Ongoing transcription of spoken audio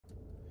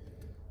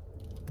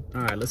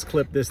All right, let's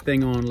clip this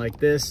thing on like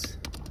this.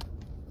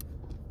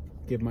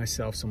 Give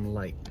myself some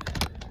light.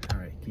 All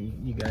right,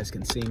 you guys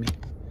can see me.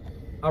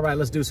 All right,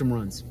 let's do some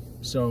runs.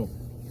 So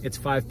it's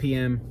 5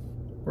 p.m.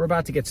 We're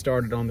about to get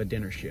started on the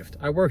dinner shift.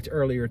 I worked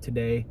earlier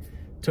today,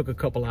 took a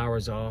couple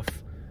hours off.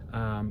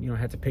 You know, I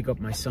had to pick up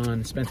my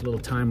son, spent a little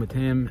time with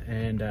him,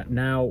 and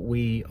now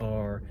we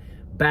are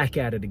back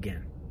at it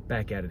again.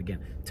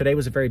 Today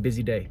was a very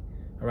busy day.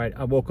 All right,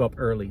 I woke up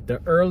early.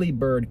 The early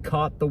bird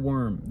caught the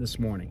worm this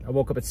morning. I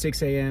woke up at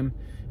 6 a.m.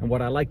 and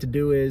what I like to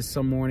do is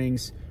some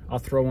mornings I'll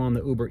throw on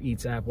the Uber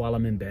Eats app while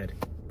I'm in bed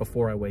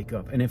before I wake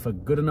up. And if a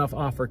good enough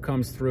offer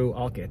comes through,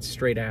 I'll get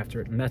straight after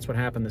it. And that's what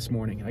happened this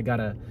morning. I got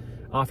a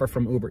offer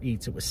from Uber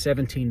Eats. It was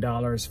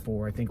 $17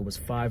 for, I think it was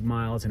 5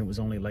 miles, and it was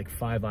only like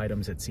 5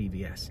 items at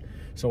CVS.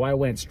 So I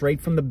went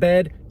straight from the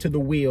bed to the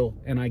wheel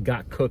and I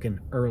got cooking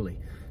early.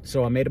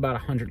 So I made about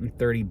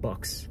 130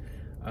 bucks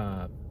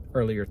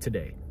earlier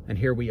today. And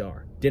here we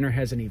are. Dinner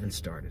hasn't even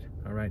started,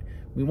 all right?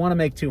 We want to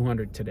make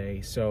 200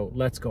 today, so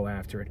let's go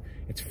after it.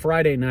 It's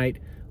Friday night.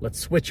 Let's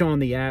switch on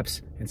the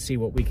apps and see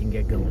what we can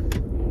get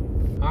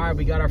going. All right,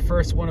 we got our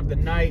first one of the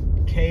night,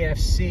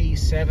 KFC,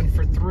 7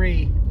 for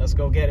 3. Let's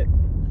go get it.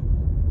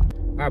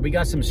 All right, we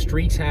got some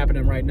streaks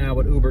happening right now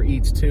with Uber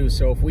Eats too,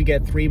 so if we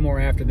get 3 more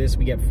after this,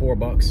 we get 4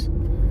 bucks.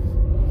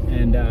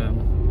 And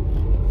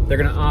they're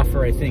gonna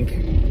offer, I think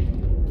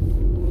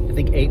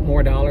 $8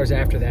 more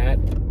after that.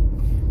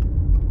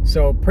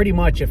 So pretty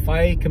much if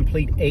I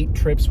complete 8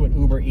 trips with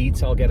Uber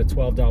Eats, I'll get a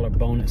 $12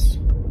 bonus.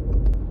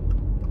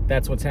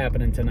 That's what's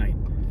happening tonight.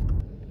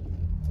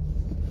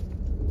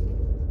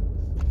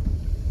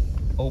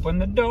 Open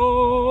the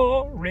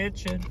door,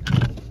 Richard.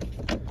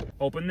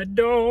 Open the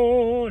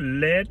door,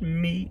 let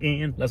me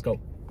in. Let's go.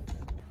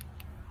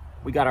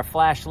 We got our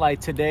flashlight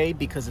today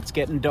because it's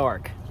getting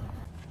dark.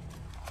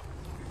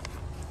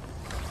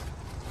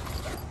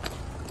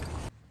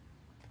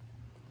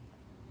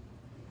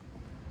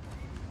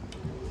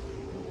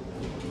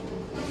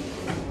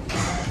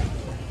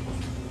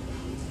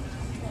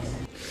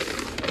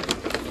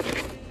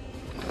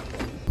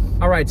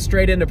 All right,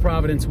 straight into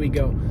Providence we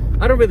go.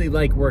 I don't really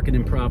like working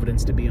in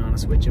Providence, to be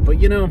honest with you, but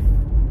you know,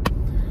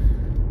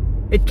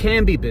 it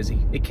can be busy.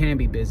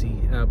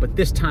 But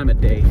this time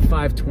of day,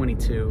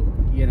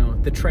 5:22, you know,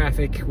 the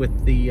traffic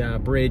with the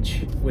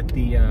bridge, with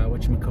the,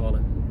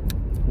 whatchamacallit,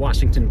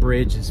 Washington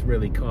Bridge is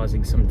really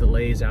causing some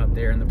delays out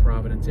there in the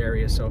Providence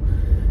area. So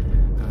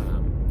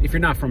if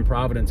you're not from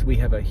Providence, we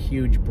have a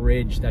huge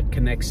bridge that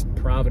connects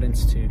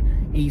Providence to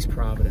East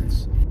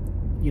Providence.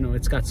 You know,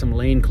 it's got some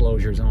lane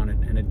closures on it,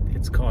 and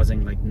it's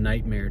causing like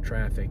nightmare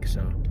traffic.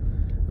 So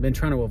I've been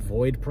trying to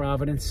avoid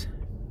Providence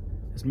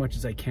as much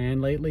as I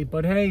can lately,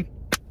 but hey,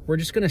 we're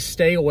just gonna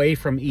stay away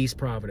from East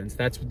Providence.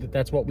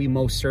 That's what we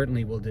most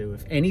certainly will do.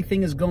 If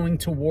anything is going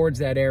towards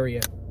that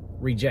area,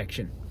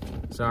 rejection.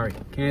 Sorry,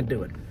 can't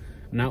do it.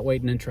 I'm not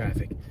waiting in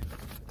traffic.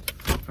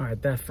 All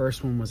right, that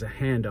first one was a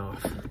handoff.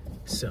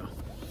 So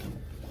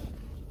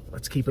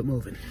let's keep it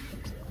moving.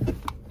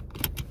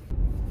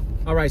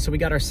 All right, so we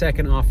got our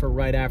second offer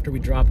right after we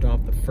dropped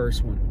off the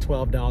first one,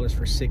 $12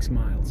 for 6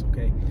 miles,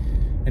 okay?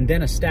 And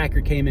then a stacker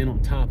came in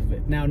on top of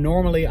it. Now,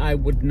 normally I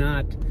would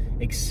not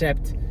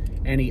accept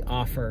any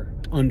offer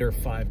under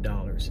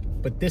 $5,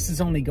 but this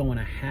is only going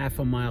a half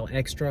a mile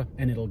extra,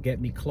 and it'll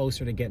get me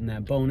closer to getting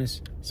that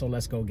bonus, so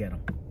let's go get them.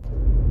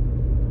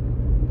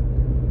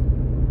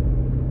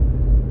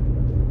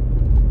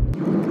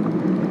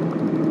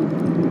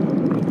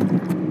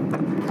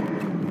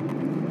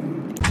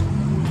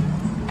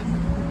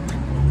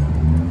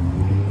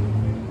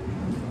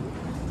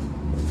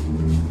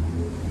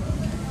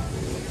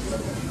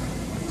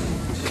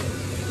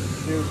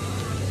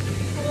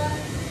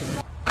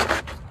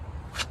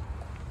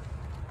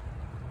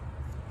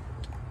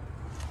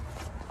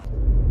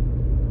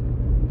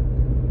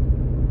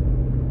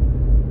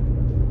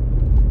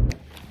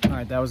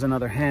 That was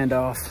another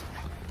handoff.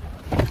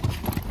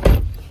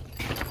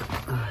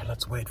 All right,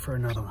 let's wait for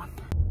another one.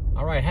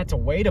 All right, had to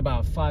wait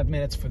about 5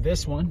 minutes for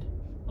this one.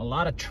 A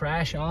lot of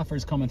trash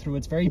offers coming through.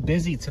 It's very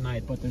busy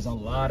tonight, but there's a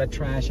lot of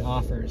trash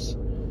offers.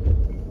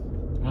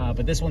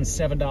 But this one's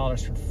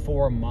 $7 for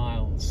 4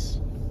 miles.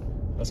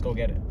 Let's go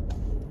get it.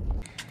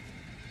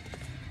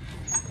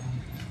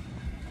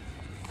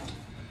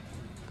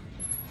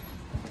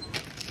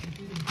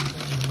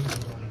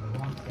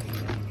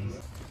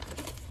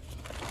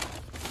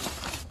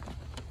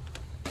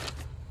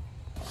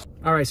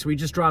 All right, so we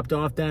just dropped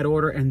off that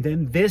order, and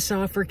then this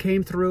offer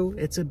came through.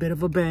 It's a bit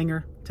of a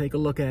banger. Take a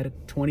look at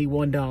it,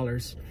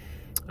 $21.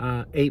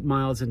 8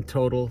 miles in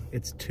total.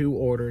 It's 2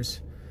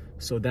 orders,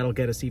 so that'll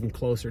get us even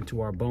closer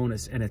to our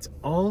bonus, and it's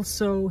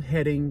also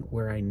heading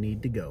where I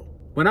need to go.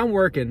 When I'm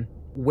working,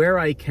 where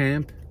I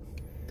camp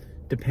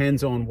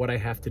depends on what I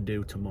have to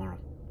do tomorrow.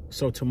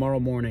 So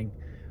tomorrow morning,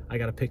 I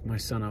gotta pick my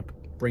son up,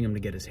 bring him to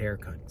get his hair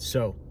cut.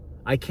 So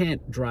I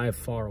can't drive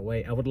far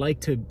away. I would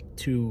like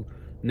to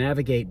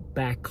navigate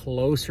back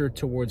closer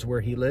towards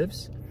where he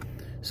lives.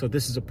 So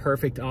this is a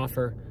perfect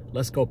offer.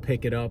 Let's go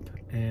pick it up,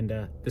 and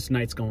this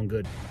night's going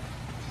good.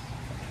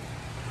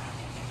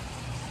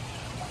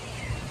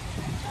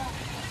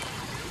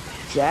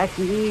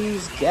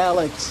 Jackie's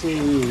Galaxy.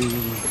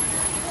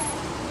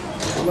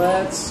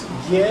 Let's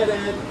get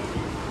it.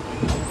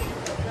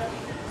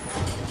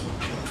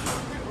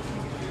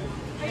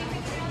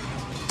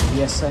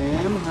 Yes, I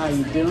am. How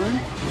you doing?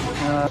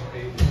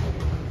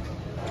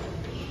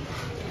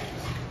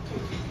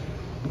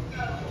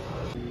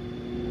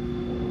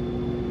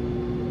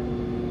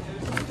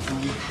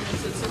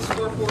 It's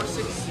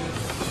 6446.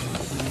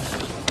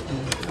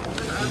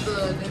 I have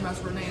the name as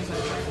Renee's.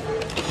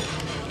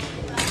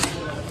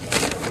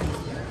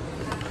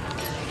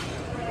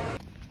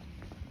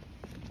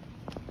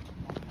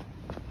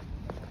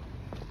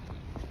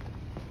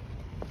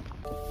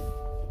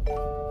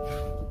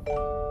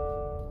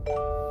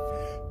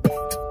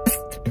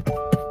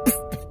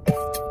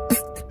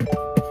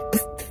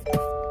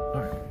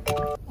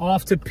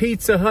 Off to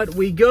Pizza Hut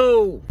we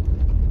go.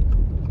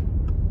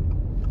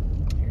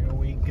 Here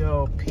we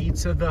go,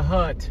 Pizza the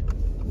Hut.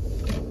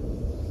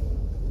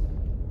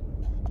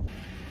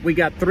 We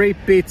got 3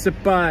 pizza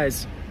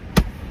pies.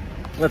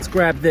 Let's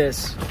grab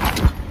this.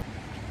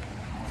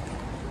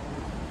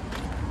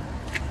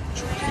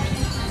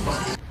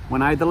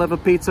 When I deliver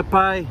pizza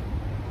pie,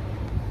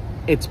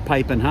 it's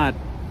piping hot.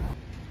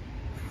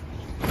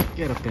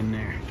 Get up in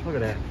there. Look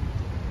at that.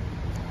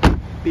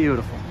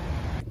 Beautiful.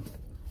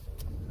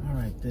 All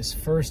right, this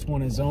first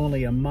one is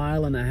only 1.5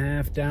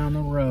 miles down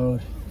the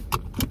road.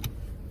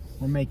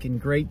 We're making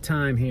great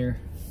time here.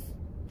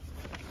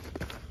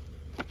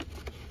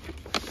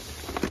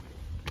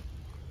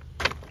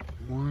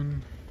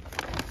 One,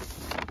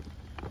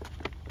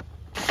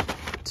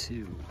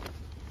 2.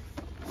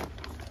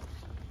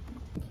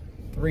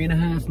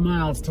 3.5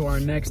 miles to our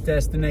next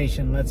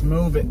destination. Let's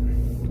move it.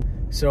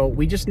 So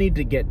we just need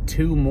to get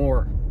 2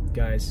 more,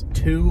 guys.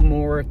 2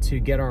 more to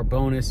get our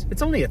bonus.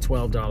 It's only a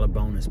 $12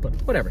 bonus, but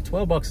whatever.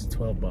 12 bucks is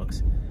 12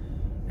 bucks.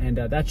 And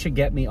that should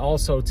get me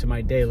also to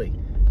my daily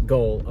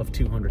goal of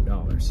 $200.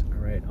 All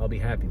right, I'll be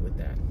happy with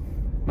that.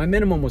 My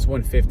minimum was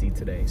 $150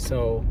 today,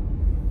 so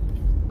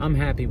I'm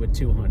happy with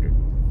 200.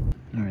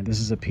 All right, this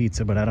is a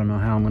pizza, but I don't know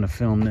how I'm gonna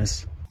film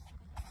this.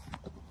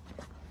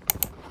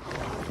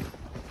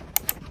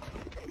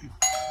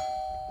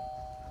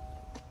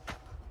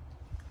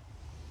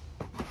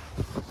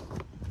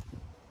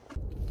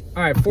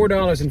 All right,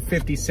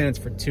 $4.50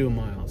 for 2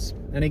 miles.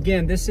 And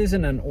again, this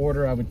isn't an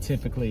order I would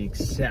typically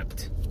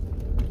accept,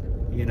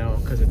 you know,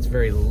 because it's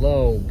very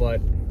low,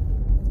 but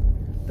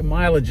the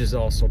mileage is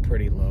also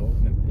pretty low.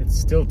 It's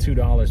still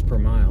 $2 per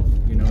mile,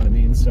 you know what I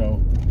mean?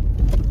 So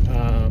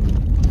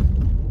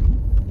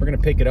we're gonna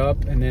pick it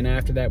up, and then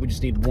after that, we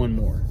just need 1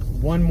 more.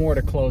 1 more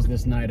to close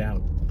this night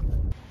out.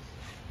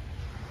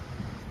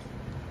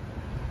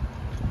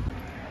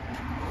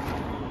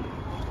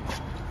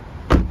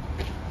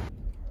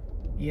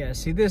 Yeah,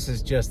 see, this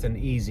is just an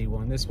easy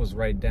one. This was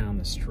right down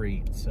the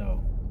street, so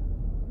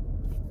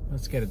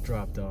let's get it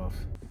dropped off.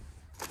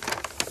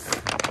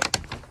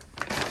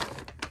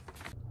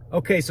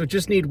 Okay, so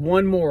just need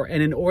 1 more,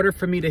 and in order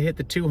for me to hit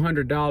the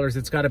 $200,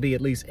 it's got to be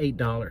at least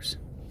 $8.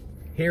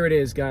 Here it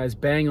is, guys,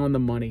 bang on the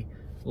money.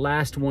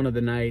 Last one of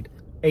the night,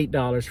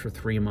 $8 for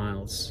 3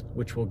 miles,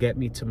 which will get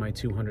me to my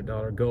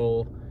 $200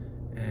 goal.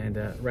 And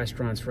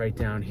restaurant's right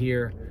down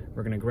here.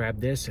 We're gonna grab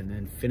this and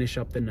then finish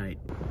up the night.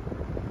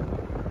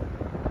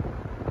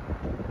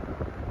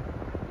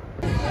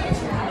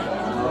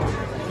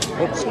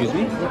 Oh, excuse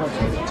me.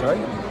 Sorry.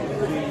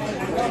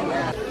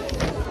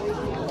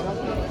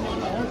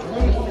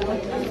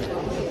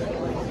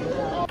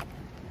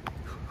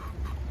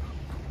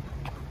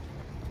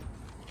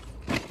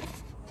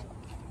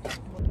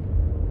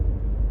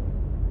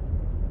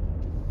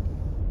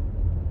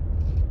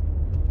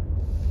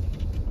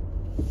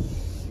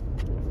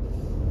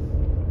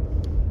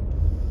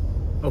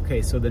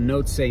 Okay, so the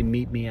notes say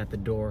meet me at the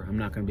door. I'm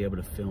not gonna be able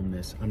to film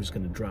this. I'm just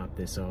gonna drop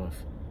this off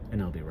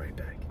and I'll be right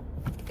back.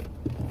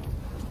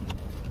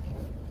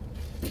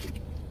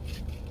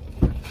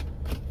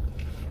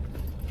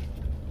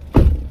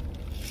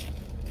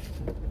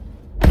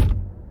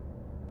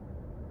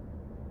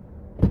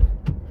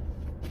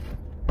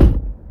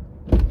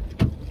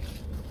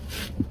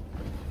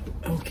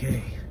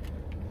 Okay.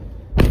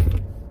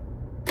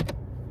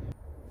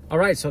 All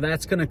right, so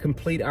that's gonna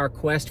complete our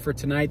quest for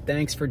tonight.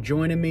 Thanks for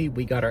joining me.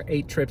 We got our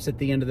 8 trips at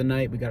the end of the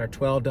night. We got our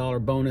 $12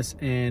 bonus,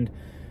 and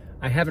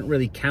I haven't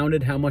really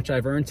counted how much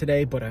I've earned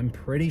today, but I'm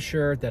pretty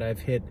sure that I've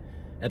hit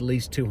at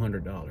least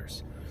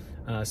 $200.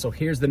 So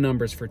here's the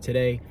numbers for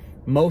today.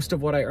 Most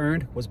of what I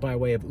earned was by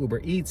way of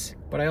Uber Eats,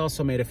 but I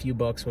also made a few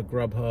bucks with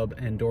Grubhub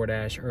and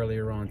DoorDash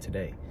earlier on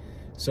today.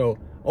 So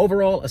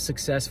overall, a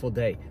successful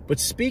day. But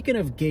speaking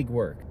of gig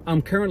work,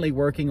 I'm currently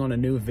working on a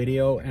new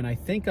video, and I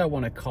think I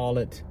want to call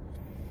it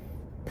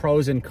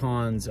pros and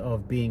cons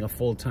of being a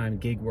full-time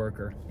gig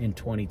worker in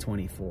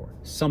 2024,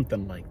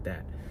 something like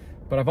that.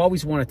 But I've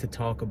always wanted to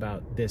talk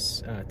about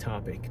this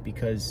topic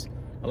because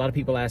a lot of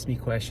people ask me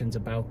questions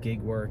about gig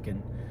work,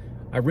 and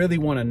I really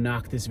want to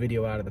knock this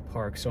video out of the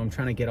park, so I'm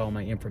trying to get all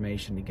my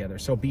information together.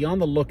 So be on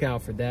the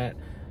lookout for that.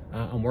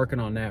 I'm working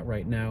on that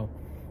right now.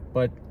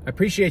 But I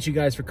appreciate you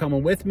guys for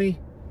coming with me.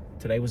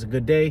 Today was a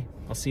good day.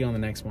 I'll see you on the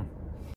next one.